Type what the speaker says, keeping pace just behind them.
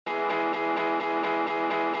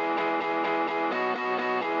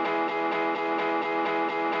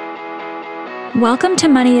Welcome to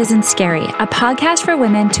Money Isn't Scary, a podcast for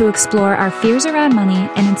women to explore our fears around money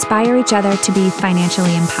and inspire each other to be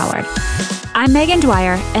financially empowered. I'm Megan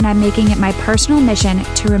Dwyer, and I'm making it my personal mission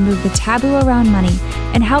to remove the taboo around money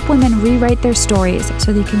and help women rewrite their stories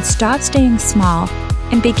so they can stop staying small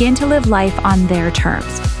and begin to live life on their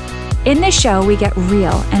terms. In this show, we get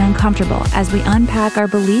real and uncomfortable as we unpack our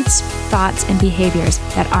beliefs, thoughts, and behaviors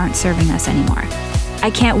that aren't serving us anymore. I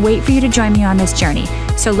can't wait for you to join me on this journey,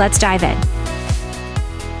 so let's dive in.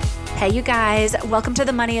 Hey, you guys, welcome to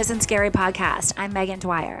the Money Isn't Scary podcast. I'm Megan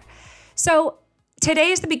Dwyer. So today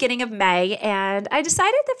is the beginning of May, and I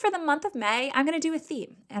decided that for the month of May, I'm going to do a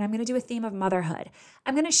theme, and I'm going to do a theme of motherhood.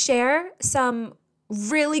 I'm going to share some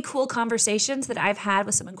really cool conversations that I've had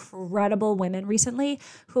with some incredible women recently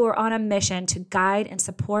who are on a mission to guide and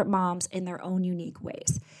support moms in their own unique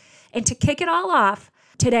ways. And to kick it all off,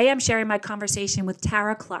 today I'm sharing my conversation with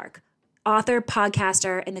Tara Clark, author,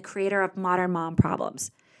 podcaster, and the creator of Modern Mom Problems.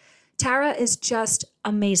 Tara is just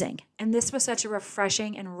amazing, and this was such a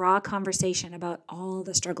refreshing and raw conversation about all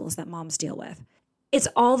the struggles that moms deal with. It's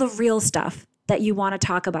all the real stuff that you want to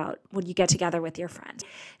talk about when you get together with your friends.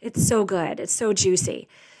 It's so good. It's so juicy.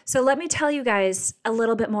 So let me tell you guys a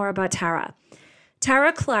little bit more about Tara.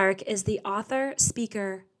 Tara Clark is the author,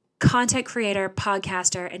 speaker, content creator,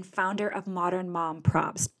 podcaster, and founder of Modern Mom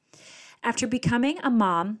Probs. After becoming a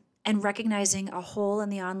mom and recognizing a hole in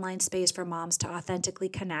the online space for moms to authentically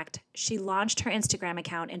connect, she launched her Instagram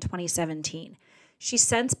account in 2017. She's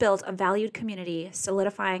since built a valued community,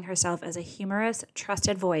 solidifying herself as a humorous,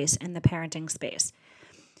 trusted voice in the parenting space.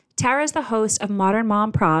 Tara is the host of Modern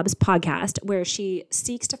Mom Probs podcast, where she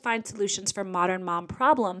seeks to find solutions for modern mom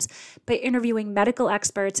problems by interviewing medical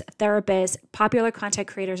experts, therapists, popular content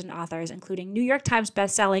creators, and authors, including New York Times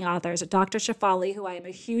bestselling authors Dr. Shefali, who I am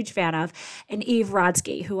a huge fan of, and Eve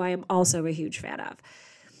Rodsky, who I am also a huge fan of.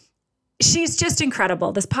 She's just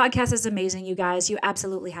incredible. This podcast is amazing, you guys. You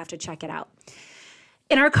absolutely have to check it out.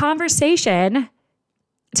 In our conversation,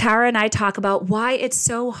 Tara and I talk about why it's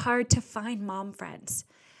so hard to find mom friends.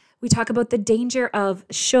 We talk about the danger of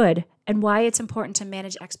should and why it's important to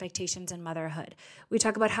manage expectations in motherhood. We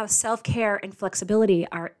talk about how self-care and flexibility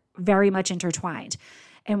are very much intertwined.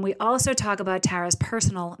 And we also talk about Tara's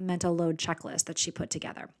personal mental load checklist that she put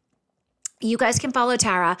together. You guys can follow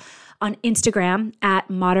Tara on Instagram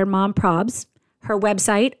at Modern Mom Probs, her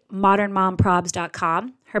website,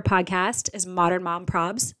 modernmomprobs.com. Her podcast is Modern Mom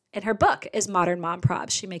Probs. And her book is Modern Mom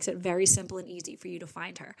Probs. She makes it very simple and easy for you to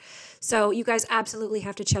find her. So you guys absolutely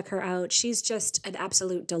have to check her out. She's just an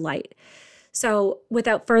absolute delight. So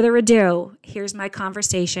without further ado, here's my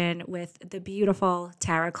conversation with the beautiful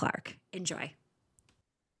Tara Clark. Enjoy.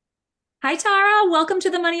 Hi, Tara. Welcome to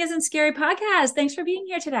the Money Isn't Scary podcast. Thanks for being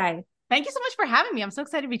here today. Thank you so much for having me. I'm so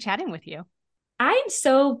excited to be chatting with you. I'm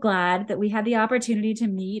so glad that we had the opportunity to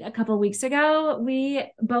meet a couple of weeks ago. We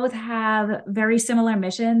both have very similar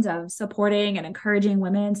missions of supporting and encouraging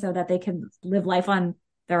women so that they can live life on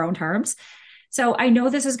their own terms. So I know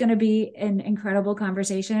this is going to be an incredible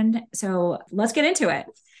conversation. So let's get into it.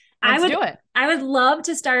 Let's do it. I would love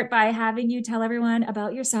to start by having you tell everyone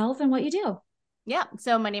about yourself and what you do. Yeah.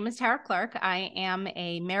 So my name is Tara Clark. I am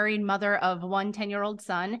a married mother of one 10-year-old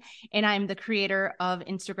son, and I'm the creator of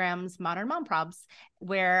Instagram's Modern Mom Probs,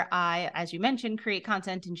 where I, as you mentioned, create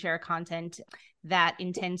content and share content that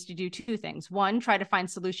intends to do two things. One, try to find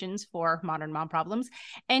solutions for modern mom problems,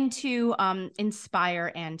 and two,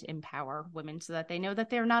 inspire and empower women so that they know that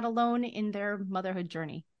they're not alone in their motherhood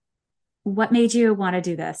journey. What made you want to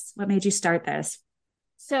do this? What made you start this?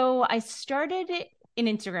 So I started an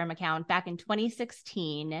Instagram account back in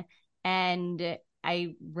 2016. And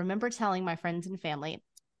I remember telling my friends and family,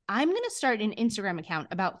 I'm going to start an Instagram account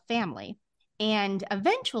about family, and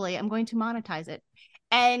eventually I'm going to monetize it.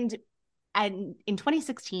 And in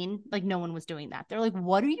 2016, like, no one was doing that. They're like,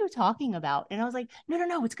 what are you talking about? And I was like,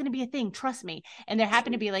 no, it's going to be a thing. Trust me. And there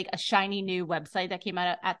happened to be like a shiny new website that came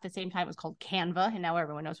out at the same time. It was called Canva. And now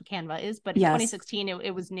everyone knows what Canva is. But in 2016,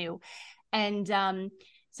 it was new. And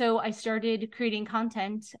so I started creating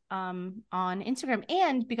content on Instagram,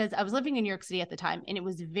 and because I was living in New York City at the time, and it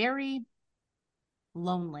was very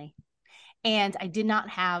lonely, and I did not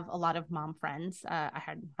have a lot of mom friends. I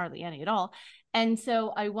had hardly any at all. And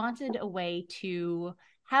so I wanted a way to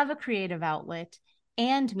have a creative outlet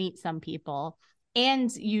and meet some people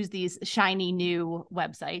and use these shiny new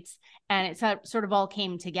websites. And it sort of all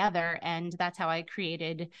came together, and that's how I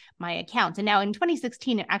created my account. And now in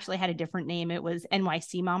 2016, it actually had a different name. It was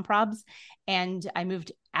NYC Mom Probs. And I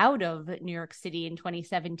moved out of New York City in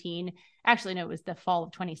 2017. Actually, no, it was the fall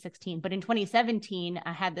of 2016. But in 2017,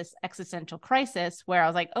 I had this existential crisis where I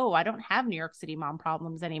was like, oh, I don't have New York City mom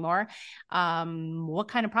problems anymore. What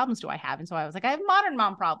kind of problems do I have? And so I was like, I have modern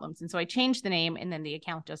mom problems. And so I changed the name, and then the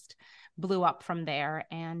account just blew up from there.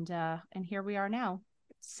 And here we are now,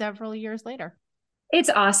 several years later. It's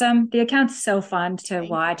awesome. The account's so fun to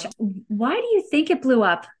watch. Why do you think it blew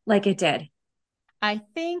up like it did? I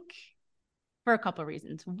think for a couple of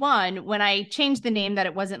reasons. One, when I changed the name, that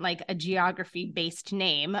it wasn't like a geography based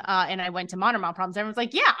name, and I went to modern mom problems, everyone's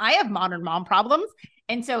like, yeah, I have modern mom problems.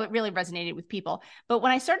 And so it really resonated with people. But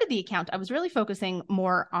when I started the account, I was really focusing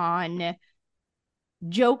more on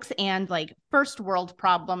jokes and like first world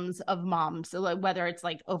problems of moms. So whether it's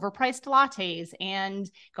like overpriced lattes and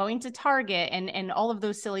going to Target and all of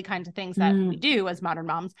those silly kinds of things that we do as modern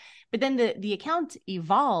moms. But then the account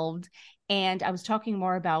evolved, and I was talking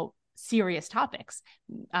more about serious topics,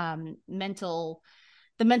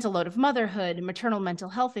 the mental load of motherhood, maternal mental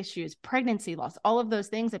health issues, pregnancy loss, all of those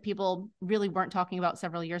things that people really weren't talking about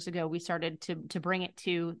several years ago. We started to bring it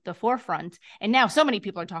to the forefront. And now so many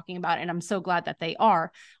people are talking about it, and I'm so glad that they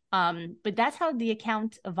are. But that's how the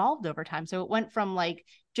account evolved over time. So it went from like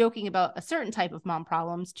joking about a certain type of mom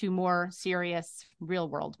problems to more serious real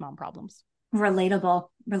world mom problems. Relatable.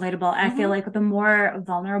 I feel like the more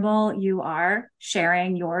vulnerable you are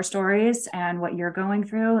sharing your stories and what you're going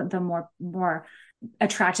through, the more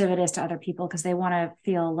attractive it is to other people, because they want to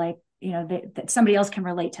feel like, you know, that somebody else can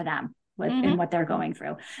relate to them with in what they're going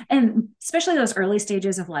through. And especially those early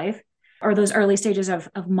stages of life, or those early stages of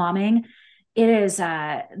momming, it is,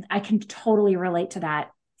 I can totally relate to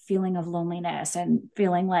that feeling of loneliness and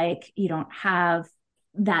feeling like you don't have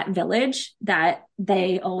that village that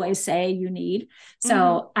they always say you need.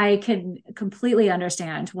 So I can completely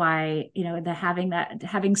understand why, you know,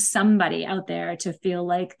 having somebody out there to feel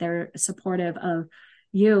like they're supportive of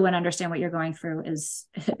you and understand what you're going through is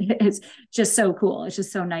just so cool. It's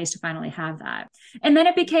just so nice to finally have that. And then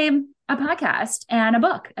it became a podcast and a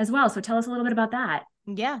book as well. So tell us a little bit about that.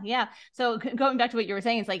 Yeah. So going back to what you were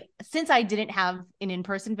saying, it's like, since I didn't have an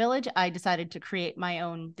in-person village, I decided to create my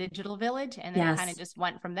own digital village, and then it kind of just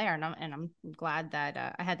went from there. And I'm glad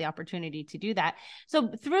that I had the opportunity to do that. So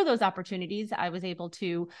through those opportunities, I was able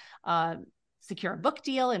to secure a book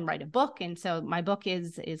deal and write a book. And so my book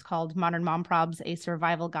is called Modern Mom Probs: A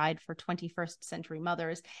Survival Guide for 21st Century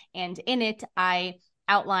Mothers. And in it, I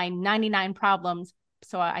outline 99 problems.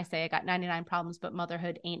 So I say I got 99 problems, but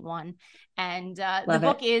motherhood ain't one. And the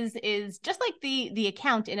book is just like the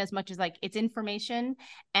account, in as much as like it's information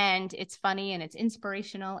and it's funny and it's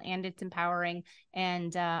inspirational and it's empowering.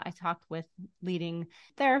 And I talked with leading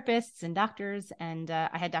therapists and doctors, and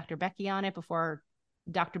I had Dr. Becky on it before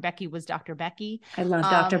Dr. Becky was Dr. Becky. I love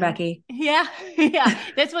Dr. Becky. Yeah.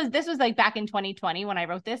 This was like back in 2020 when I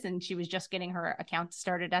wrote this, and she was just getting her account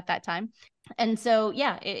started at that time. And so,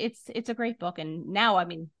 yeah, it's a great book. And now, I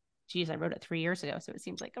mean, geez, I wrote it 3 years ago, so it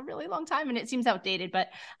seems like a really long time, and it seems outdated, but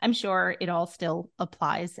I'm sure it all still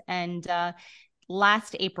applies. And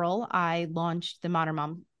last April, I launched the Modern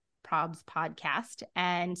Mom Probs podcast,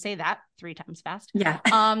 and say that 3 times fast. Yeah.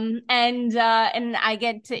 And I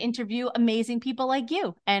get to interview amazing people like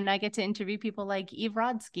you, and I get to interview people like Eve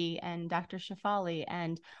Rodsky and Dr. Shefali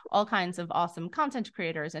and all kinds of awesome content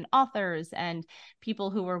creators and authors and people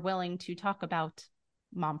who are willing to talk about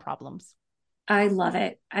mom problems. I love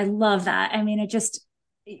it. I love that. I mean,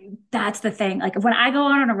 that's the thing. Like when I go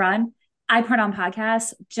on a run, I put on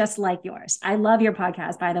podcasts just like yours. I love your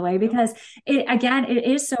podcast, by the way, because it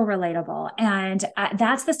is so relatable. And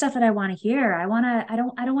that's the stuff that I want to hear. I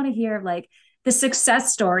don't want to hear like the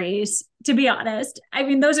success stories, to be honest. I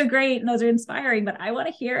mean, those are great and those are inspiring, but I want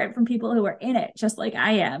to hear it from people who are in it, just like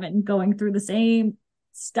I am, and going through the same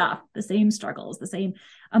stuff, the same struggles, the ssame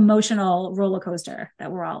emotional roller coaster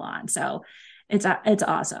that we're all on. So it's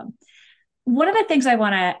awesome. One of the things I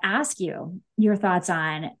want to ask you your thoughts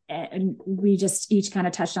on, and we just each kind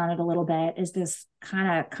of touched on it a little bit, is this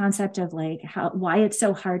kind of concept of like why it's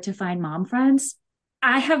so hard to find mom friends.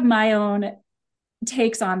 I have my own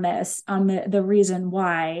takes on this, on the reason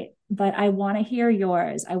why, but I want to hear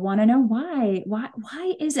yours. I want to know why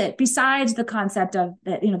is it, besides the concept of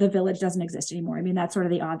that, you know, the village doesn't exist anymore. I mean, that's sort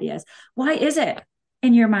of the obvious. Why is it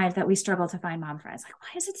in your mind that we struggle to find mom friends? Like,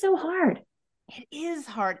 why is it so hard? It is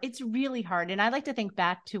hard. It's really hard. And I like to think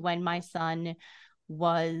back to when my son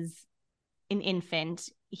was an infant.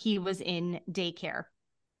 He was in daycare.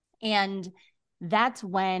 And that's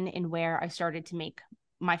when and where I started to make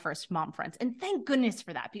my first mom friends. And thank goodness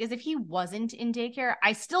for that, because if he wasn't in daycare,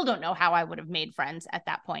 I still don't know how I would have made friends at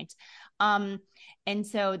that point. And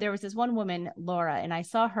so there was this one woman, Laura, and I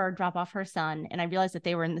saw her drop off her son, and I realized that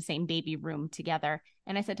they were in the same baby room together.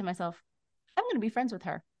 And I said to myself, I'm going to be friends with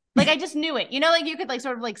her. Like, I just knew it, like you could like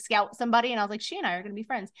sort of like scout somebody, and I was like, she and I are going to be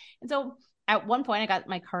friends. And so at one point I got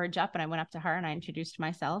my courage up and I went up to her and I introduced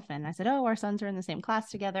myself and I said, oh, our sons are in the same class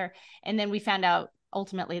together. And then we found out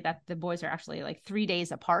ultimately that the boys are actually like 3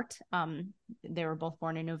 days apart. They were both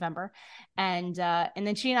born in November. And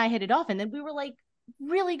then she and I hit it off. And then we were like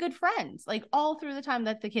really good friends, like all through the time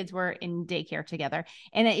that the kids were in daycare together.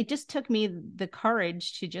 And it just took me the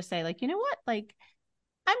courage to just say, like, you know what, like,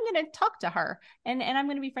 I'm going to talk to her and I'm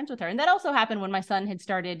going to be friends with her. And that also happened when my son had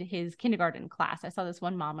started his kindergarten class. I saw this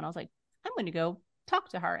one mom and I was like, I'm going to go talk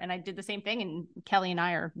to her. And I did the same thing. And Kelly and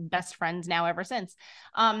I are best friends now ever since.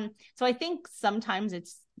 So I think sometimes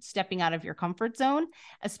it's stepping out of your comfort zone,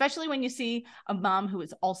 especially when you see a mom who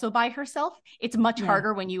is also by herself. It's much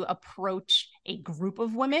harder when you approach a group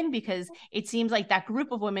of women, because it seems like that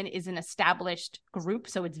group of women is an established group.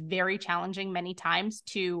 So it's very challenging many times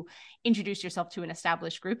to introduce yourself to an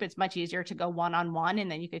established group. It's much easier to go one-on-one,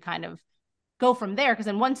 and then you could kind of go from there, because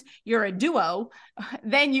then once you're a duo,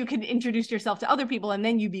 then you can introduce yourself to other people and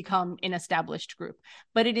then you become an established group.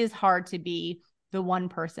 But it is hard to be the one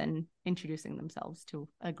person introducing themselves to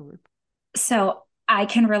a group. So I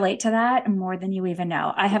can relate to that more than you even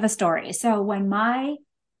know. I have a story. So when my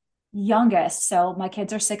youngest, so my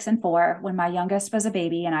kids are 6 and 4, when my youngest was a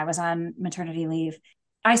baby and I was on maternity leave,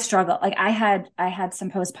 I struggled. Like I had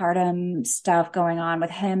some postpartum stuff going on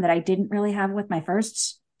with him that I didn't really have with my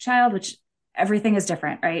first child, which everything is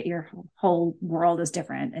different, right? Your whole world is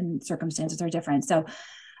different and circumstances are different. So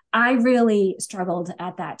I really struggled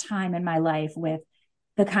at that time in my life with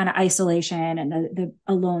the kind of isolation and the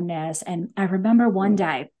aloneness. And I remember one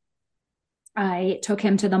day I took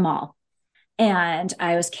him to the mall and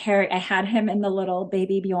I had him in the little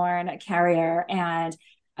baby Bjorn carrier, and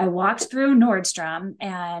I walked through Nordstrom,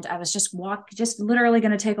 and I was just literally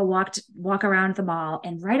going to take a walk around the mall.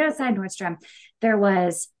 And right outside Nordstrom, there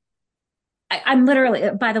was, I'm literally,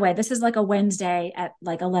 by the way, this is like a Wednesday at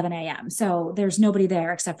like 11 a.m. So there's nobody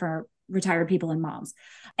there except for retired people and moms.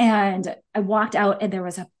 And I walked out and there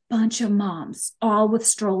was a bunch of moms, all with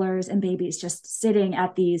strollers and babies, just sitting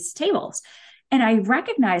at these tables. And I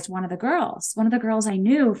recognized one of the girls I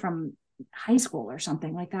knew from high school or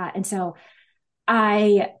something like that. And so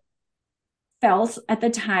I felt at the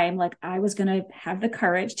time like I was going to have the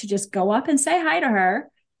courage to just go up and say hi to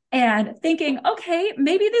her. And thinking, okay,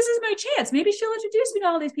 maybe this is my chance. Maybe she'll introduce me to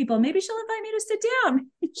all these people. Maybe she'll invite me to sit down.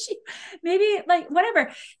 Maybe like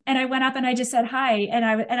whatever. And I went up and I just said hi. And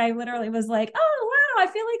I literally was like, oh, wow, I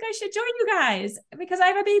feel like I should join you guys because I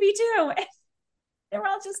have a baby too. And they were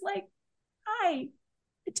all just like, hi.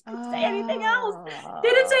 Didn't say anything else.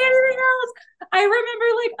 I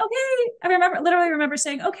literally remember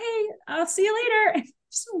saying, okay, I'll see you later. And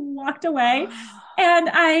just walked away. And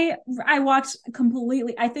I walked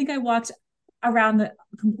completely, I think I walked around the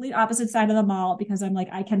complete opposite side of the mall because I'm like,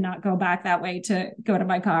 I cannot go back that way to go to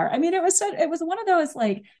my car. I mean, it was one of those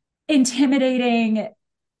like intimidating,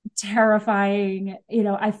 terrifying,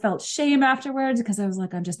 I felt shame afterwards because I was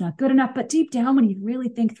like, I'm just not good enough. But deep down, when you really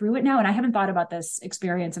think through it now, and I haven't thought about this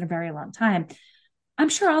experience in a very long time, I'm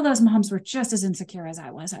sure all those moms were just as insecure as I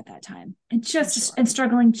was at that time and and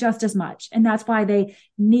struggling just as much. And that's why they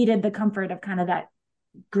needed the comfort of kind of that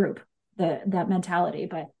group, that mentality.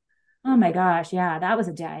 But oh my gosh, yeah, that was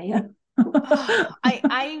a day.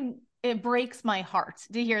 It breaks my heart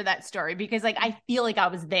to hear that story because like, I feel like I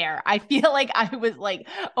was there. I feel like I was like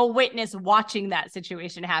a witness watching that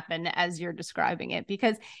situation happen as you're describing it,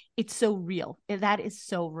 because it's so real. That is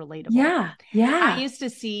so relatable. Yeah. Yeah. I used to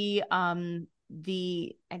see,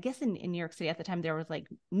 I guess in New York City at the time, there was like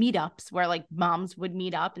meetups where like moms would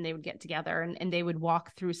meet up and they would get together and they would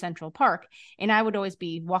walk through Central Park. And I would always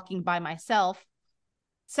be walking by myself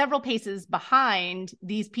several paces behind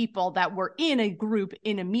these people that were in a group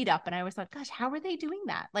in a meetup. And I always thought, gosh, how are they doing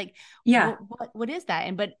that? Like, yeah, what is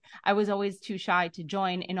that? But I was always too shy to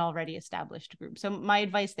join an already established group. So my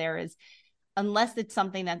advice there is, unless it's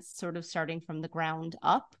something that's sort of starting from the ground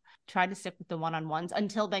up, try to stick with the one-on-ones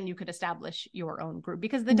until then you could establish your own group,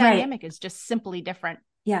 because the dynamic is just simply different.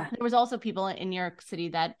 Yeah. There was also people in New York City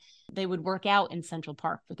that they would work out in Central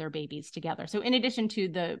Park with their babies together. So in addition to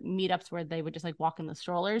the meetups where they would just like walk in the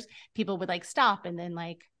strollers, people would like stop and then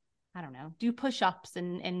like, I don't know, do push-ups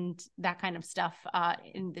and that kind of stuff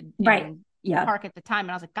in the park at the time.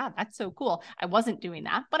 And I was like, God, that's so cool. I wasn't doing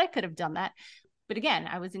that, but I could have done that. But again,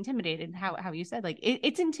 I was intimidated. How you said, like,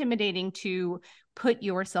 it's intimidating to put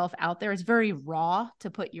yourself out there. It's very raw to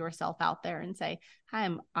put yourself out there and say, "Hi,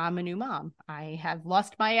 I'm a new mom. I have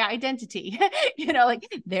lost my identity." Like,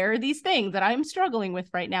 there are these things that I'm struggling with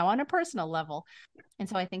right now on a personal level. And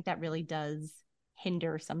so I think that really does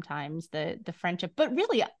hinder sometimes the friendship. But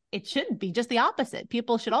really, it should be just the opposite.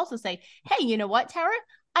 People should also say, "Hey, you know what, Tara?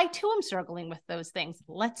 I too am struggling with those things.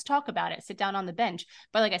 Let's talk about it. Sit down on the bench."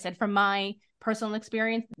 But like I said, from my personal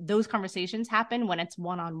experience, those conversations happen when it's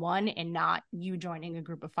one-on-one and not you joining a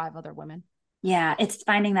group of 5 other women. Yeah, it's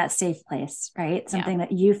finding that safe place, right? Something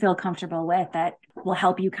that you feel comfortable with that will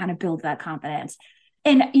help you kind of build that confidence.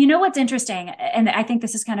 And you know what's interesting, and I think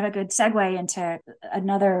this is kind of a good segue into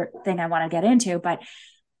another thing I want to get into, but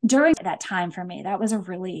during that time for me, that was a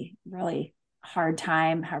really, really hard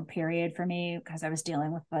period for me, because I was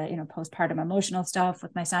dealing with the, postpartum emotional stuff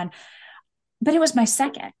with my son, but it was my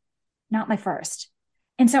second, not my first.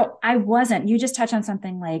 And so you just touched on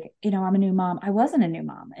something like, I'm a new mom. I wasn't a new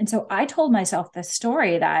mom. And so I told myself this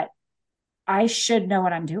story that I should know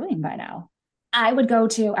what I'm doing by now. I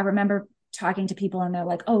remember talking to people and they're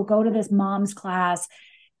like, "Oh, go to this mom's class.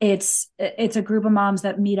 It's a group of moms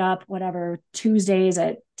that meet up, whatever, Tuesdays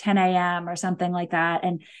at 10 a.m. or something like that.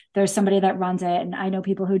 And there's somebody that runs it. And I know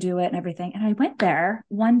people who do it and everything." And I went there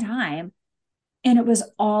one time and it was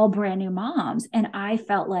all brand new moms. And I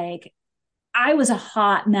felt like I was a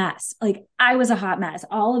hot mess.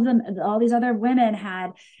 All of them, all these other women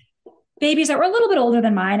had babies that were a little bit older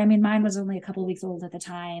than mine. I mean, mine was only a couple of weeks old at the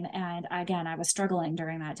time. And again, I was struggling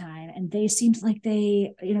during that time. And they seemed like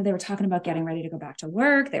they were talking about getting ready to go back to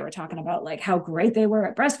work. They were talking about like how great they were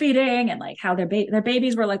at breastfeeding and like how their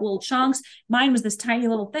babies were like little chunks. Mine was this tiny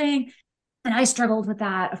little thing. And I struggled with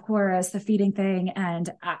that, of course, the feeding thing. And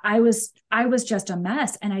I was just a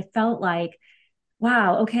mess. And I felt like,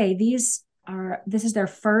 wow, okay, this is their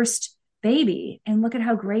first baby. And look at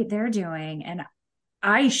how great they're doing. And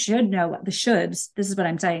I should know what the shoulds. This is what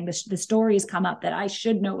I'm saying. The stories come up that I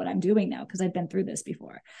should know what I'm doing now because I've been through this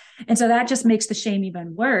before. And so that just makes the shame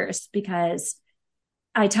even worse, because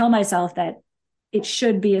I tell myself that it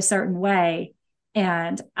should be a certain way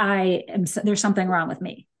and there's something wrong with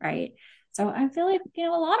me. Right. So I feel like, a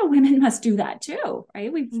lot of women must do that too,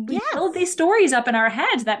 right? We build these stories up in our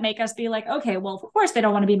heads that make us be like, okay, well, of course they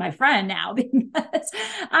don't want to be my friend now because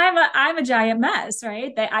I'm a giant mess,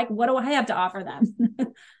 right? What do I have to offer them?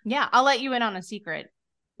 Yeah, I'll let you in on a secret.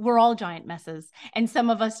 We're all giant messes. And some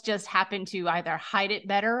of us just happen to either hide it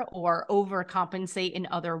better or overcompensate in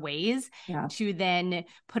other ways to then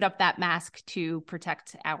put up that mask to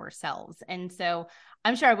protect ourselves. And so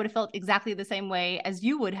I'm sure I would have felt exactly the same way as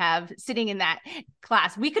you would have sitting in that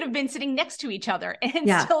class. We could have been sitting next to each other and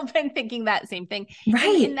still been thinking that same thing.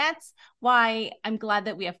 Right. And that's why I'm glad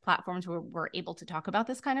that we have platforms where we're able to talk about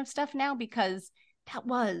this kind of stuff now, because that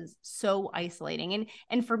was so isolating.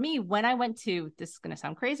 And for me, when I went to, this is going to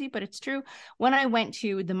sound crazy, but it's true. When I went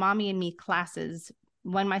to the Mommy and Me classes,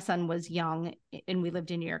 when my son was young and we lived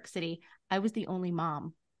in New York City, I was the only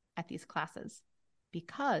mom at these classes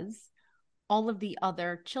because all of the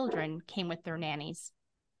other children came with their nannies.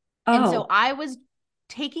 Oh. And so I was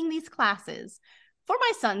taking these classes for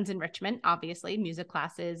my son's enrichment, obviously, music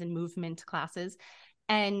classes and movement classes.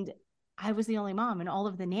 And I was the only mom and all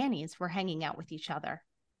of the nannies were hanging out with each other.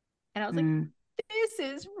 And I was like, this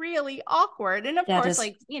is really awkward. And of course,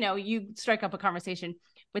 like, you strike up a conversation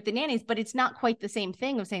with the nannies, but it's not quite the same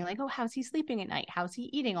thing of saying like, oh, how's he sleeping at night? How's he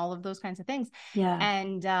eating? All of those kinds of things. Yeah.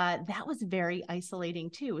 And that was very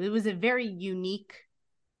isolating too. It was a very unique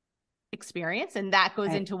experience. And that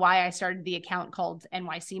goes into why I started the account called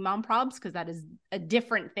NYC Mom Probs, because that is a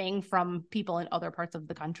different thing from people in other parts of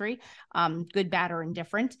the country, good, bad, or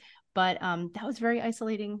indifferent. But that was very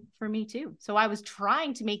isolating for me too. So I was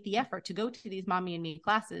trying to make the effort to go to these Mommy and Me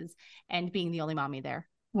classes and being the only mommy there.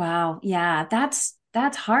 Wow. Yeah. That's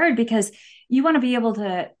hard because you want to be able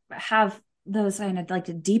to have those kind of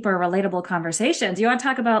like deeper, relatable conversations. You want to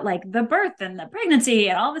talk about like the birth and the pregnancy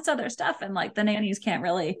and all this other stuff. And like the nannies can't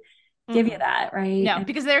really give you that, right? No,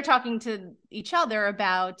 because they're talking to each other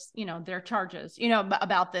about, their charges,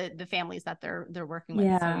 about the families that they're working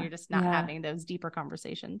with. So you're just not having those deeper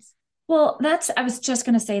conversations. Well, I was just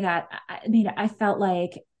going to say that. I mean, I felt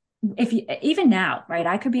like even now, right,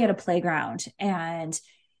 I could be at a playground and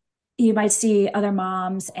you might see other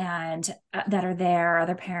moms and that are there,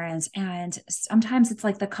 other parents. And sometimes it's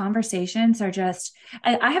like the conversations are just,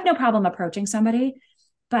 I have no problem approaching somebody,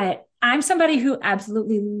 but I'm somebody who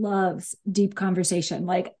absolutely loves deep conversation.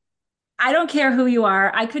 Like I don't care who you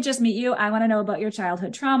are. I could just meet you. I want to know about your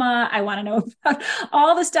childhood trauma. I want to know about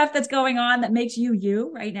all the stuff that's going on that makes you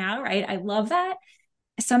you right now. Right. I love that.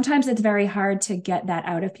 Sometimes it's very hard to get that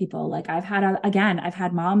out of people. Like I've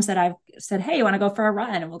had moms that I've said, hey, you want to go for a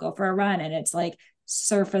run? And we'll go for a run. And it's like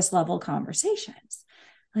surface level conversations.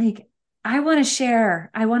 Like I want to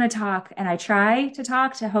share, I want to talk, and I try to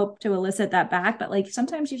talk to hope to elicit that back. But like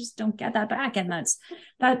sometimes you just don't get that back. And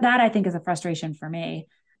that I think is a frustration for me.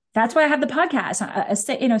 That's why I have the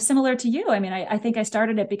podcast, similar to you. I mean, I think I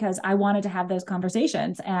started it because I wanted to have those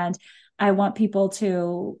conversations, and I want people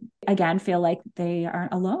to, again, feel like they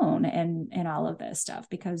aren't alone in all of this stuff,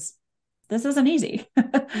 because this isn't easy.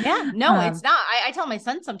 Yeah, no, it's not. I tell my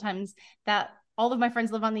son sometimes that all of my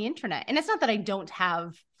friends live on the internet, and it's not that I don't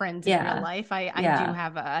have friends in real life. I do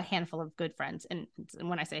have a handful of good friends. And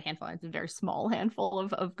when I say a handful, it's a very small handful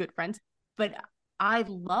of good friends, but I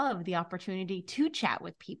love the opportunity to chat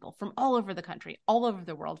with people from all over the country, all over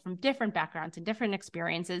the world, from different backgrounds and different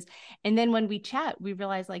experiences. And then when we chat, we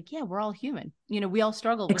realize like, yeah, we're all human. We all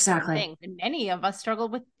struggle with certain things. And many of us struggle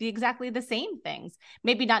with exactly the same things,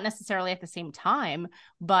 maybe not necessarily at the same time,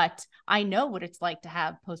 but I know what it's like to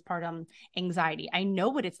have postpartum anxiety. I know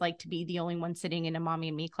what it's like to be the only one sitting in a mommy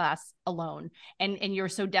and me class alone. And you're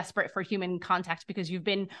so desperate for human contact because you've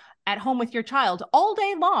been at home with your child all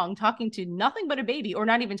day long, talking to nothing but a baby, or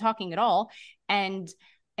not even talking at all. And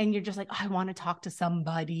you're just like, oh, I want to talk to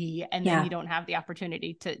somebody. And then you don't have the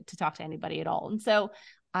opportunity to talk to anybody at all. And so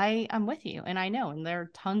I'm with you. And I know, and there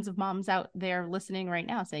are tons of moms out there listening right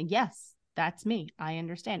now saying, yes, that's me. I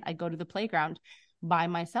understand. I go to the playground by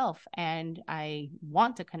myself and I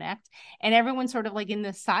want to connect. And everyone's sort of like in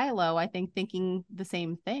this silo, I think, thinking the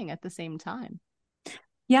same thing at the same time.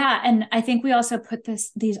 Yeah. And I think we also put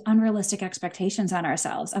these unrealistic expectations on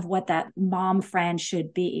ourselves of what that mom friend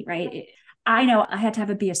should be, right? I know I had to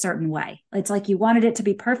have it be a certain way. It's like you wanted it to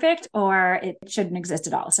be perfect or it shouldn't exist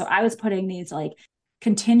at all. So I was putting these like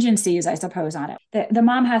contingencies, I suppose, on it. The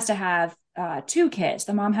mom has to have 2 kids.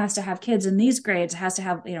 The mom has to have kids in these grades. It has to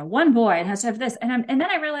have, 1 boy. It has to have this. And then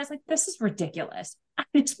I realized like, this is ridiculous. I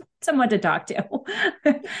just want someone to talk to,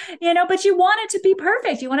 but you want it to be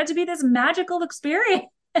perfect. You want it to be this magical experience.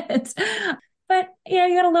 But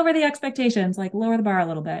you got to lower the expectations, like lower the bar a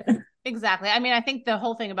little bit. Exactly. I mean, I think the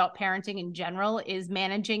whole thing about parenting in general is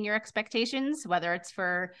managing your expectations, whether it's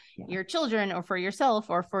for your children or for yourself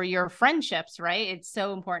or for your friendships, right? It's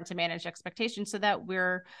so important to manage expectations so that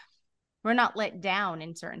we're not let down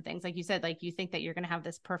in certain things. Like you said, like you think that you're going to have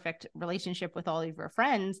this perfect relationship with all of your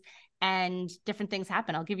friends and different things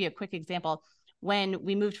happen. I'll give you a quick example. When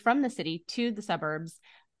we moved from the city to the suburbs,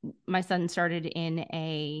 my son started in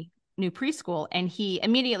a new preschool and he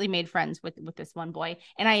immediately made friends with this one boy,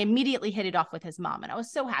 and I immediately hit it off with his mom, and I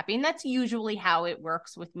was so happy. And that's usually how it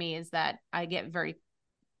works with me, is that I get very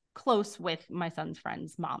close with my son's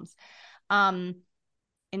friends' moms. And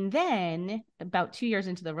then about 2 years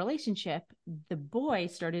into the relationship, the boy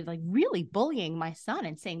started like really bullying my son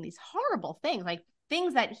and saying these horrible things, like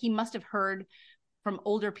things that he must have heard from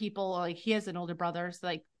older people. Like he has an older brother, so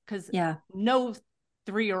like, because no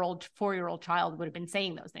 3-year-old, 4-year-old child would have been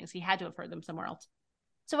saying those things. He had to have heard them somewhere else.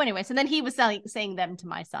 So anyway, so then he was saying them to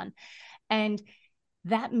my son. And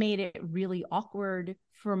that made it really awkward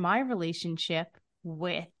for my relationship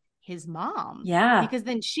with his mom. Yeah. Because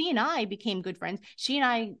then she and I became good friends.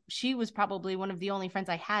 She was probably one of the only friends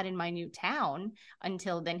I had in my new town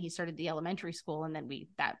until then he started the elementary school. And then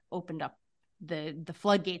that opened up the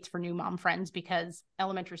floodgates for new mom friends, because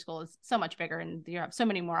elementary school is so much bigger and you have so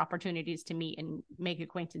many more opportunities to meet and make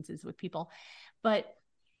acquaintances with people. But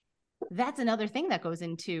that's another thing that goes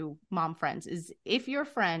into mom friends, is if you're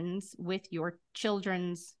friends with your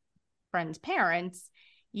children's friends' parents,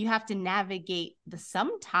 you have to navigate the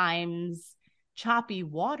sometimes choppy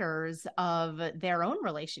waters of their own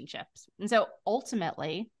relationships. And so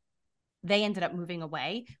ultimately they ended up moving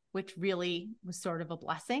away, which really was sort of a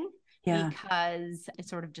blessing. Because it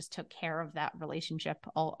sort of just took care of that relationship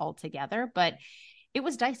altogether. But it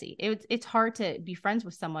was dicey. It's hard to be friends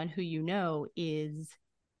with someone who is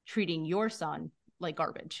treating your son like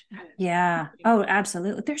garbage. Yeah. Oh,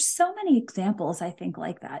 absolutely. There's so many examples, I think,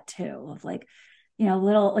 like that too, of like,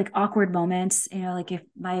 little like awkward moments, like if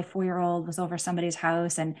my 4-year-old was over somebody's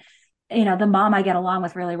house and, the mom I get along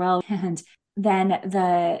with really well. And then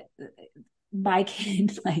my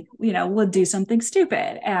kid, like, would do something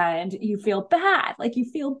stupid and you feel bad. Like you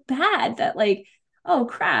feel bad that like, oh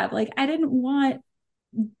crap, like I didn't want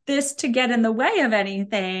this to get in the way of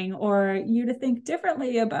anything or you to think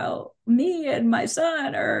differently about me and my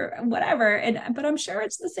son or whatever. But I'm sure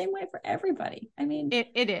it's the same way for everybody. I mean,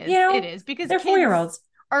 it is because they're 4-year-olds.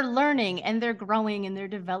 are learning and they're growing and they're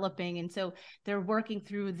developing. And so they're working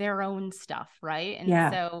through their own stuff. Right.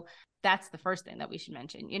 And so that's the first thing that we should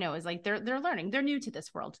mention, you know, is like they're learning, they're new to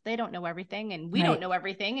this world. They don't know everything and we don't know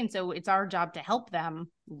everything. And so it's our job to help them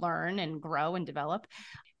learn and grow and develop.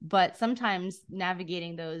 But sometimes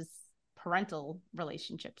navigating those parental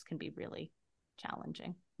relationships can be really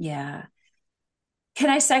challenging. Yeah. Can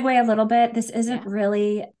I segue a little bit? This isn't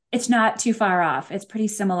really, it's not too far off. It's pretty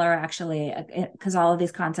similar actually, because all of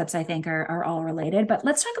these concepts I think are all related, but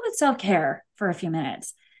let's talk about self-care for a few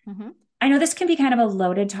minutes. Mm-hmm. I know this can be kind of a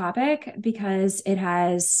loaded topic because it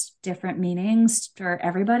has different meanings for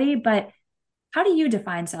everybody, but how do you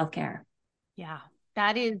define self-care? Yeah,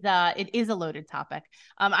 that is, it is a loaded topic.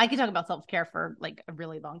 I could talk about self-care for like a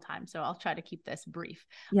really long time, so I'll try to keep this brief.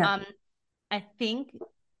 Yeah. I think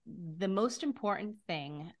the most important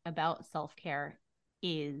thing about self-care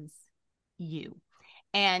is you.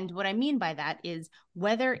 And what I mean by that is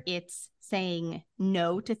whether it's saying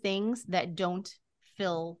no to things that don't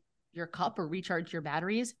fill your cup or recharge your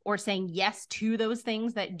batteries, or saying yes to those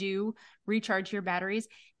things that do recharge your batteries,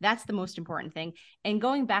 that's the most important thing. And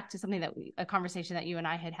going back to something that a conversation that you and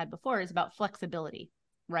I had before is about flexibility,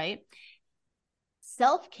 right?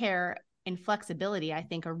 Self-care and flexibility, I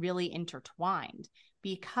think, are really intertwined,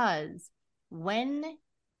 because when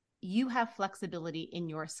you have flexibility in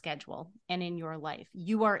your schedule and in your life,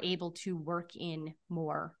 you are able to work in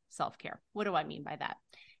more self-care. What do I mean by that?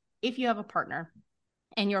 If you have a partner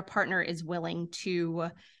and your partner is willing to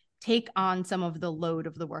take on some of the load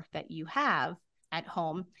of the work that you have at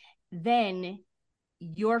home, then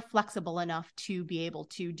you're flexible enough to be able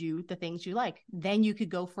to do the things you like. Then you could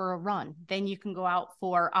go for a run. Then you can go out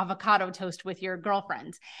for avocado toast with your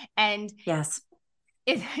girlfriends. And yes,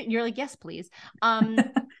 you're like, yes, please.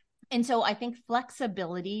 And so I think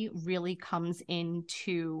flexibility really comes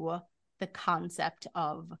into the concept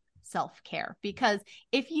of self-care, because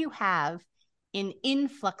if you have an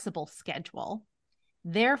inflexible schedule,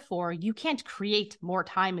 therefore you can't create more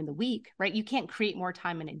time in the week, right? You can't create more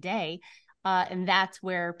time in a day. And that's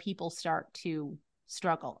where people start to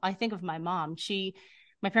struggle. I think of my mom.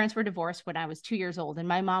 My parents were divorced when I was 2 years old, and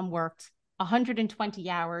my mom worked 120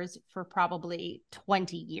 hours for probably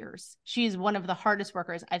 20 years. She's one of the hardest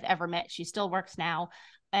workers I've ever met. She still works now.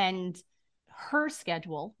 And her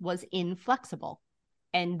schedule was inflexible.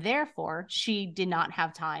 And therefore, she did not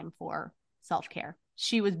have time for self-care.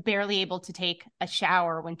 She was barely able to take a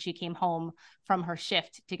shower when she came home from her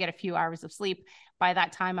shift to get a few hours of sleep. By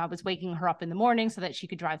that time, I was waking her up in the morning so that she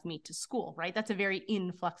could drive me to school, right? That's a very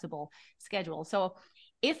inflexible schedule. So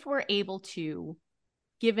if we're able to,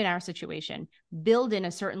 given our situation, build in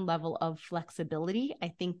a certain level of flexibility,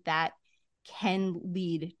 I think that can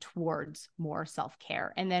lead towards more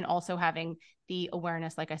self-care. And then also having the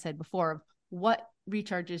awareness, like I said before, of what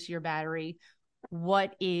recharges your battery,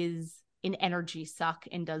 what is an energy suck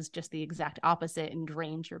and does just the exact opposite and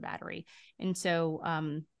drains your battery. And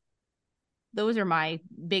so those are my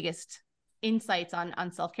biggest insights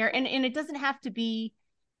on self-care. And it doesn't have to be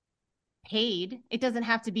paid. It doesn't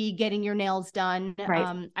have to be getting your nails done.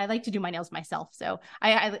 Right. I like to do my nails myself. So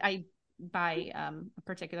I buy a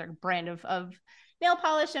particular brand of nail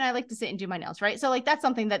polish, and I like to sit and do my nails. Right. So like, that's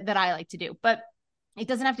something that I like to do, but it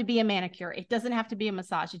doesn't have to be a manicure. It doesn't have to be a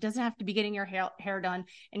massage. It doesn't have to be getting your hair done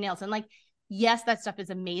and nails. And like, yes, that stuff is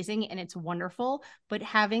amazing and it's wonderful, but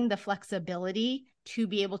having the flexibility to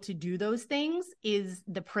be able to do those things is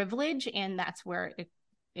the privilege. And that's where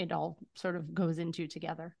it all sort of goes into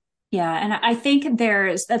together. Yeah. And I think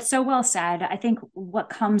that's so well said. I think what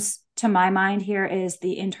comes to my mind here is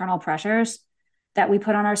the internal pressures that we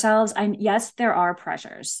put on ourselves. And yes, there are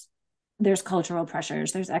pressures. There's cultural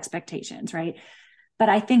pressures, there's expectations, right? But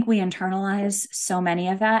I think we internalize so many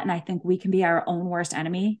of that. And I think we can be our own worst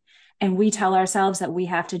enemy. And we tell ourselves that we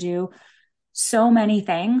have to do so many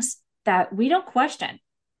things that we don't question.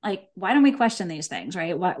 Like, why don't we question these things,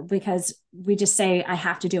 right? Because we just say, I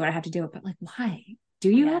have to do it. I have to do it. But like, why? Do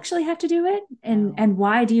you actually have to do it? And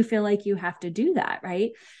why do you feel like you have to do that,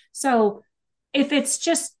 right? So if it's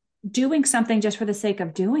just doing something just for the sake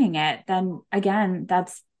of doing it, then again,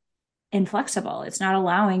 that's inflexible. It's not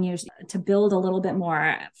allowing you to build a little bit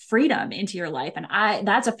more freedom into your life. And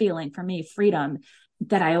that's a feeling for me, freedom,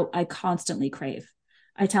 that I constantly crave.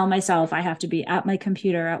 I tell myself I have to be at my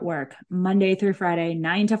computer at work Monday through Friday,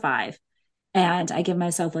 9 to 5. And I give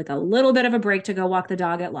myself like a little bit of a break to go walk the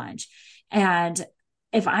dog at lunch. And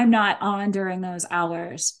if I'm not on during those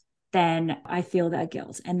hours, then I feel that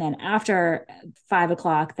guilt. And then after 5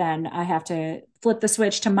 o'clock, then I have to flip the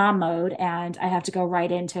switch to mom mode and I have to go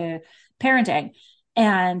right into parenting.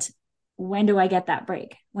 And when do I get that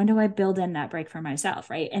break? When do I build in that break for myself?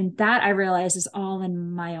 Right. And that I realize is all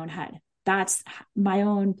in my own head. That's my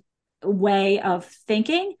own way of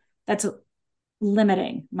thinking that's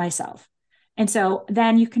limiting myself. And so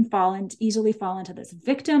then you can easily fall into this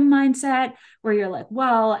victim mindset where you're like,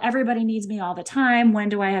 well, everybody needs me all the time. When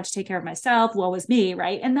do I have to take care of myself? Woe is me.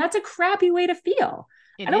 Right. And that's a crappy way to feel.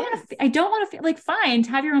 I don't want to feel like, fine,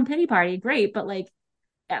 have your own pity party. Great. But like,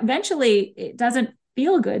 eventually it doesn't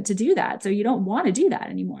feel good to do that. So you don't want to do that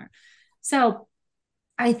anymore. So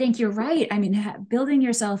I think you're right. I mean, giving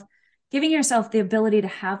yourself the ability to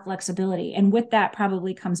have flexibility. And with that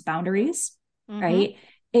probably comes boundaries, right?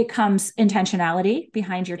 It comes intentionality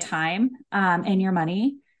behind your time and your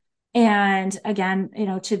money. And again,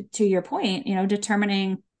 to your point,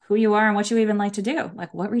 determining who you are and what you even like to do.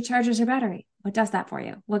 Like, what recharges your battery? What does that for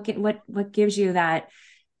you? What gives you that,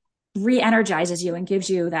 re-energizes you and gives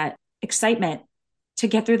you that excitement to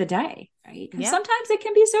get through the day, right? Because sometimes it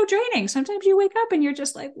can be so draining. Sometimes you wake up and you're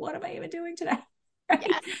just like, what am I even doing today? Right?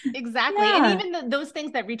 Yes, exactly. Yeah. And even those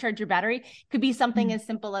things that recharge your battery could be something as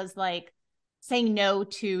simple as like saying no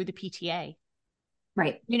to the PTA.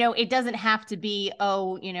 Right. It doesn't have to be,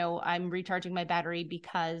 I'm recharging my battery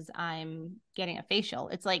because I'm getting a facial.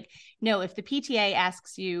 It's like, no, if the PTA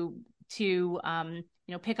asks you to,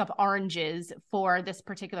 pick up oranges for this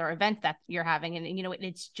particular event that you're having, and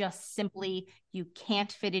it's just simply, you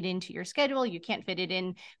can't fit it into your schedule. You can't fit it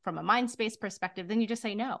in from a mind space perspective. Then you just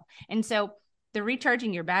say no. And so the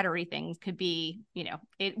recharging your battery thing could be,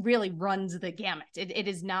 it really runs the gamut. It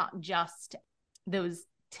is not just those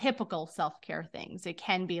typical self-care things. It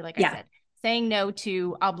can be, like I said, saying no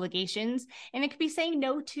to obligations, and it could be saying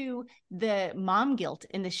no to the mom guilt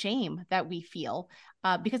and the shame that we feel.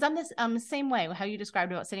 Because I'm the same way, how you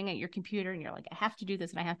described about sitting at your computer and you're like, I have to do this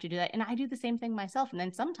and I have to do that. And I do the same thing myself. And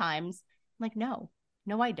then sometimes I'm like, no,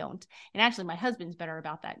 I don't. And actually my husband's better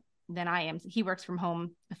about that than I am. He works from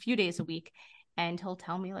home a few days a week. And he'll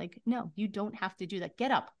tell me like, no, you don't have to do that. Get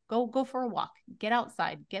up, go for a walk, get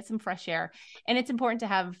outside, get some fresh air. And it's important to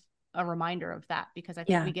have a reminder of that, because I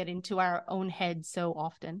think we get into our own heads so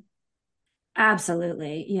often.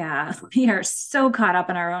 Absolutely. Yeah. We are so caught up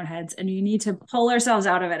in our own heads, and you need to pull ourselves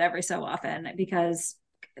out of it every so often, because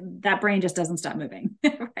that brain just doesn't stop moving.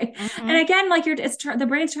 Right. And again, like the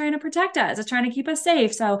brain's trying to protect us. It's trying to keep us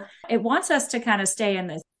safe. So it wants us to kind of stay in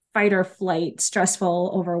this fight or flight,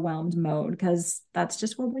 stressful, overwhelmed mode, because that's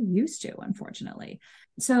just what we're used to, unfortunately.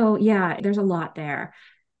 So yeah, there's a lot there.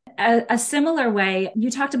 A similar way,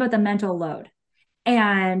 you talked about the mental load,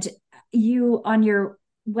 and you on your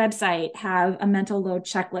website have a mental load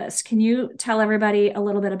checklist. Can you tell everybody a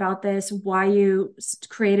little bit about this, why you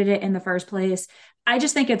created it in the first place? I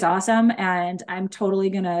just think it's awesome, and I'm totally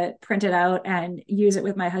going to print it out and use it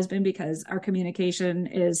with my husband, because our communication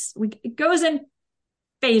it goes in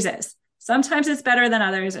phases. Sometimes it's better than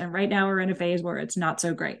others. And right now we're in a phase where it's not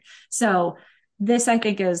so great. So this, I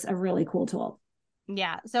think, is a really cool tool.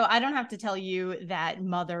 Yeah. So I don't have to tell you that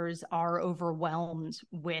mothers are overwhelmed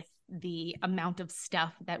with the amount of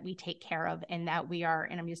stuff that we take care of, and that we are,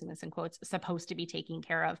 and I'm using this in quotes, supposed to be taking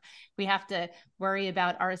care of. We have to worry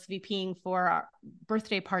about RSVPing for our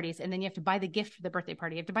birthday parties. And then you have to buy the gift for the birthday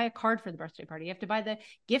party. You have to buy a card for the birthday party. You have to buy the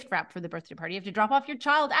gift wrap for the birthday party. You have to drop off your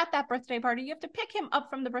child at that birthday party. You have to pick him up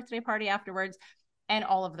from the birthday party afterwards, and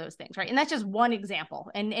all of those things. Right. And that's just one example.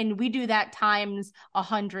 And we do that times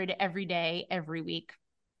 100 every day, every week,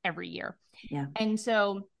 every year. Yeah. And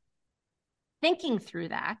so thinking through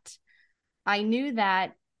that, I knew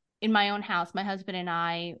that in my own house, my husband and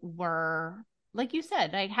I were, like you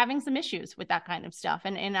said, like having some issues with that kind of stuff.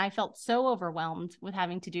 And I felt so overwhelmed with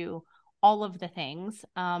having to do all of the things.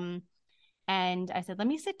 And I said, let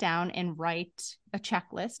me sit down and write a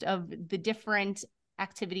checklist of the different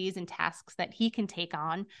activities and tasks that he can take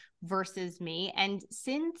on versus me. And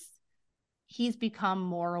since he's become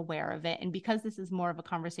more aware of it, and because this is more of a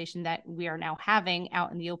conversation that we are now having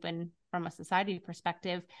out in the open from a society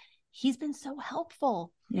perspective, he's been so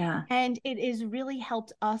helpful. Yeah. And it has really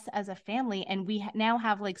helped us as a family. And we now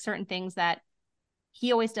have like certain things that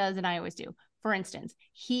he always does and I always do. For instance,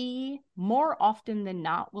 he more often than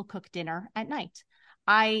not will cook dinner at night.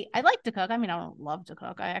 I like to cook. I mean, I don't love to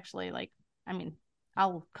cook.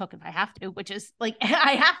 I'll cook if I have to, which is like,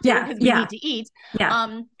 I have to because we need to eat.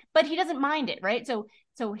 Yeah. But he doesn't mind it. Right. So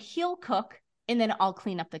he'll cook and then I'll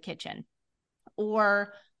clean up the kitchen,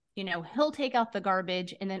 or, he'll take out the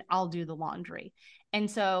garbage and then I'll do the laundry.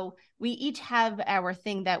 And so we each have our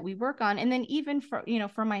thing that we work on. And then even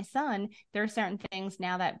for my son, there are certain things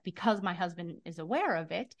now that, because my husband is aware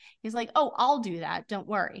of it, he's like, oh, I'll do that. Don't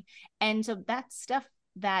worry. And so that's stuff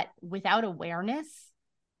that without awareness,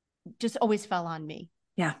 just always fell on me.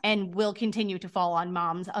 Yeah. And will continue to fall on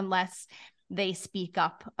moms unless they speak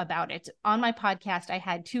up about it. On my podcast, I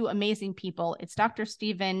had two amazing people. It's Dr.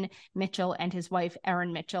 Stephen Mitchell and his wife,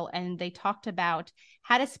 Erin Mitchell, and they talked about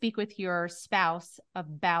how to speak with your spouse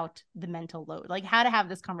about the mental load, like how to have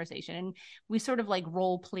this conversation. And we sort of like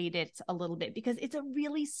role played it a little bit because it's a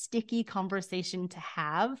really sticky conversation to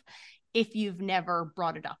have if you've never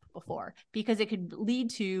brought it up before, because it could lead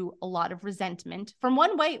to a lot of resentment from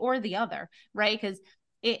one way or the other, right? Because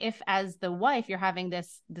if as the wife you're having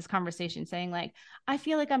this conversation saying like, I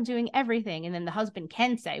feel like I'm doing everything, and then the husband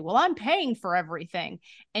can say, well, I'm paying for everything,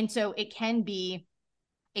 and so it can be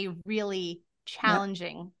a really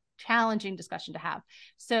challenging discussion to have.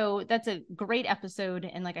 So that's a great episode.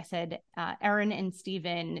 And like I said, Erin and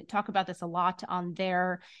Stephen talk about this a lot on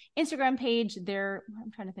their Instagram page.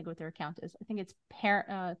 I'm trying to think what their account is. I think it's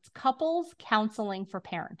it's Couples Counseling for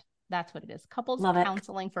Parent. That's what it is. Couples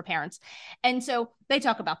Counseling for Parents. And so they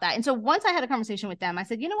talk about that. And so once I had a conversation with them, I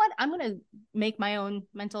said, you know what, I'm going to make my own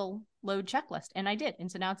mental load checklist. And I did. And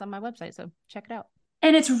so now it's on my website. So check it out.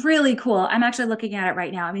 And it's really cool. I'm actually looking at it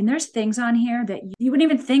right now. I mean, there's things on here that you wouldn't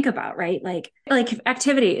even think about, right? Like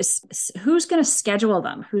activities. Who's going to schedule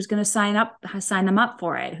them? Who's going to sign them up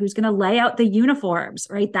for it? Who's going to lay out the uniforms,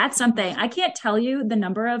 right? That's something. I can't tell you the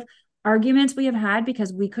number of arguments we have had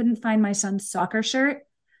because we couldn't find my son's soccer shirt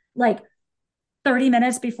like 30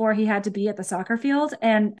 minutes before he had to be at the soccer field.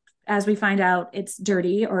 And as we find out, it's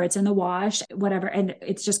dirty or it's in the wash, whatever. And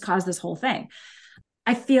it's just caused this whole thing.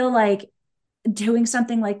 I feel like doing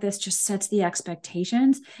something like this just sets the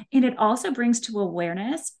expectations, and it also brings to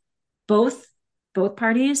awareness both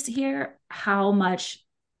parties here how much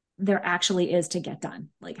there actually is to get done,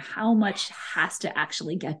 like how much has to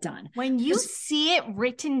actually get done. When you see it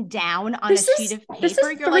written down on a sheet of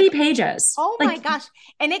paper, you're 3 pages. Oh my gosh.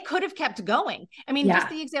 And it could have kept going. I mean, just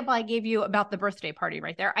the example I gave you about the birthday party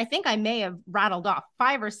right there, I think I may have rattled off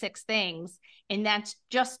 5 or 6 things, and that's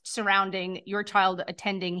just surrounding your child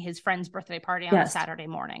attending his friend's birthday party on a Saturday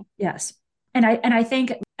morning. Yes. And I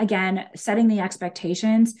think, again, setting the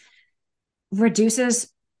expectations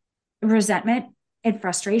reduces resentment and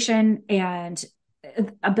frustration and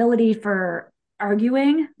ability for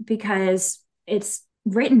arguing, because it's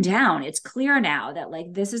written down. It's clear now that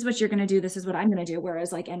like, this is what you're going to do. This is what I'm going to do.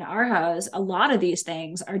 Whereas like in our house, a lot of these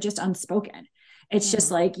things are just unspoken. It's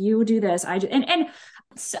just like, you do this. And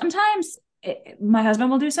sometimes my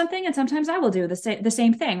husband will do something and sometimes I will do the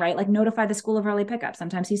same thing, right? Like notify the school of early pickup.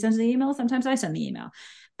 Sometimes he sends the email. Sometimes I send the email,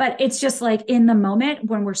 but it's just like in the moment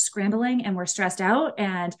when we're scrambling and we're stressed out,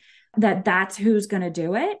 and that's who's going to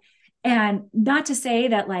do it. And not to say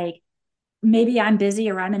that like, maybe I'm busy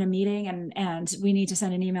or I'm in a meeting and we need to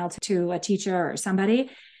send an email to a teacher or somebody,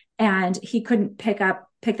 and he couldn't pick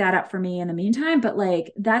that up for me in the meantime. But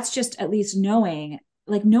like, that's just at least knowing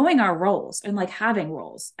our roles and like having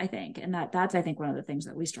roles, I think. And that's, I think, one of the things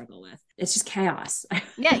that we struggle with. It's just chaos.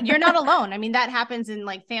 Yeah. You're not alone. I mean, that happens in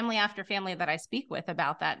like family after family that I speak with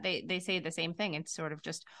about that. They say the same thing. It's sort of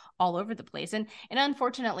just all over the place. And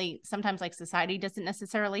unfortunately, sometimes like society doesn't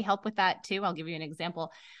necessarily help with that too. I'll give you an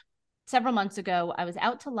example. Several months ago, I was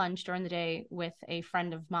out to lunch during the day with a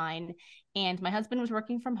friend of mine, and my husband was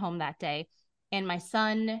working from home that day, and my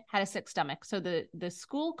son had a sick stomach. So the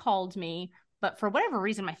school called me, but for whatever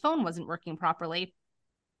reason, my phone wasn't working properly.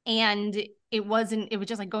 And it was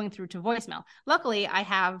just like going through to voicemail. Luckily, I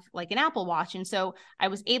have like an Apple Watch. And so I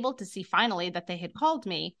was able to see finally that they had called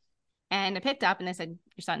me, and I picked up and they said,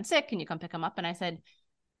 your son's sick. Can you come pick him up? And I said,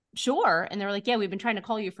 sure. And they were like, yeah, we've been trying to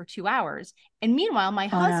call you for 2 hours. And meanwhile, my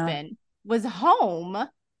husband was home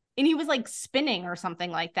and he was like spinning or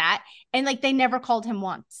something like that. And like, they never called him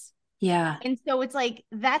once. Yeah. And so it's like,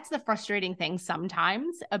 that's the frustrating thing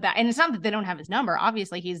sometimes about, and it's not that they don't have his number.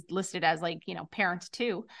 Obviously he's listed as like, parent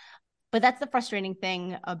too, but that's the frustrating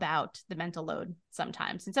thing about the mental load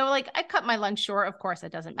sometimes. And so like, I cut my lunch short. Of course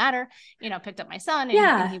it doesn't matter, picked up my son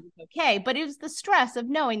and he was okay. But it was the stress of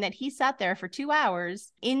knowing that he sat there for 2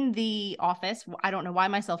 hours in the office. I don't know why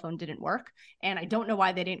my cell phone didn't work, and I don't know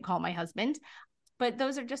why they didn't call my husband, but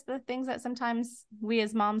those are just the things that sometimes we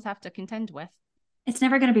as moms have to contend with. It's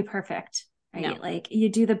never going to be perfect, right? No. Like you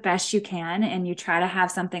do the best you can and you try to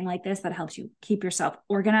have something like this that helps you keep yourself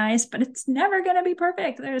organized, but it's never going to be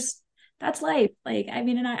perfect. That's life. Like, I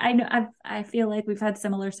mean, and I know I feel like we've had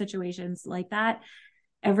similar situations like that.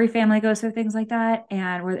 Every family goes through things like that.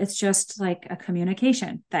 And it's just like a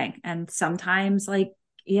communication thing. And sometimes like,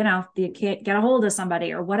 you can't get a hold of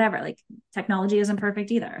somebody or whatever, like technology isn't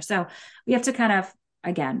perfect either. So we have to kind of,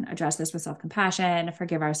 again, address this with self-compassion,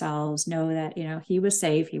 forgive ourselves, know that, he was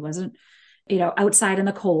safe. He wasn't outside in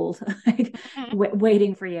the cold, like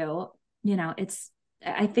waiting for you.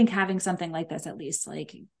 I think having something like this, at least,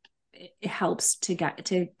 like, it helps to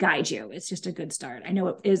guide you. It's just a good start. I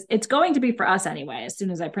know it's going to be for us anyway, as soon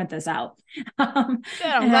as I print this out. I'm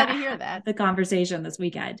glad to hear that. The conversation this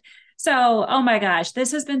weekend. So, oh my gosh,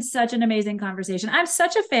 this has been such an amazing conversation. I'm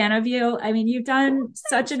such a fan of you. I mean, you've done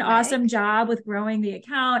such an awesome job with growing the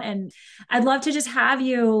account, and I'd love to just have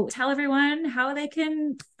you tell everyone how they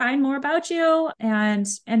can find more about you and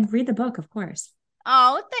read the book, of course.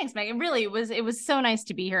 Oh, thanks, Megan. Really, it was so nice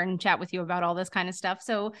to be here and chat with you about all this kind of stuff.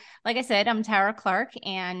 So, like I said, I'm Tara Clark,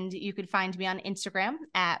 and you could find me on Instagram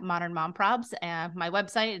at Modern Mom Probs. My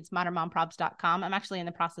website is modernmomprobs.com. I'm actually in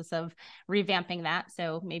the process of revamping that,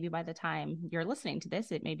 so maybe by the time you're listening to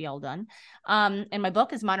this, it may be all done. And my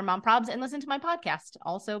book is Modern Mom Probs, and listen to my podcast,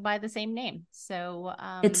 also by the same name. So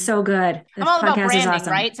it's so good. I'm all about branding,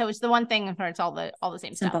 awesome. Right? So it's the one thing where it's all the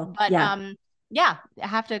same Simple. Stuff. But yeah,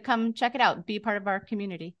 have to come check it out. Be part of our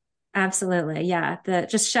community. Absolutely. Yeah.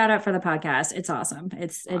 Just shout out for the podcast. It's awesome.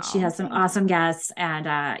 She has some awesome guests, and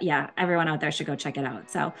everyone out there should go check it out.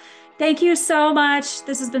 So thank you so much.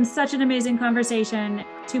 This has been such an amazing conversation.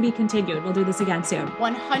 To be continued. We'll do this again soon.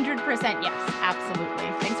 100%. Yes, absolutely.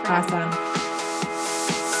 Thanks for having me.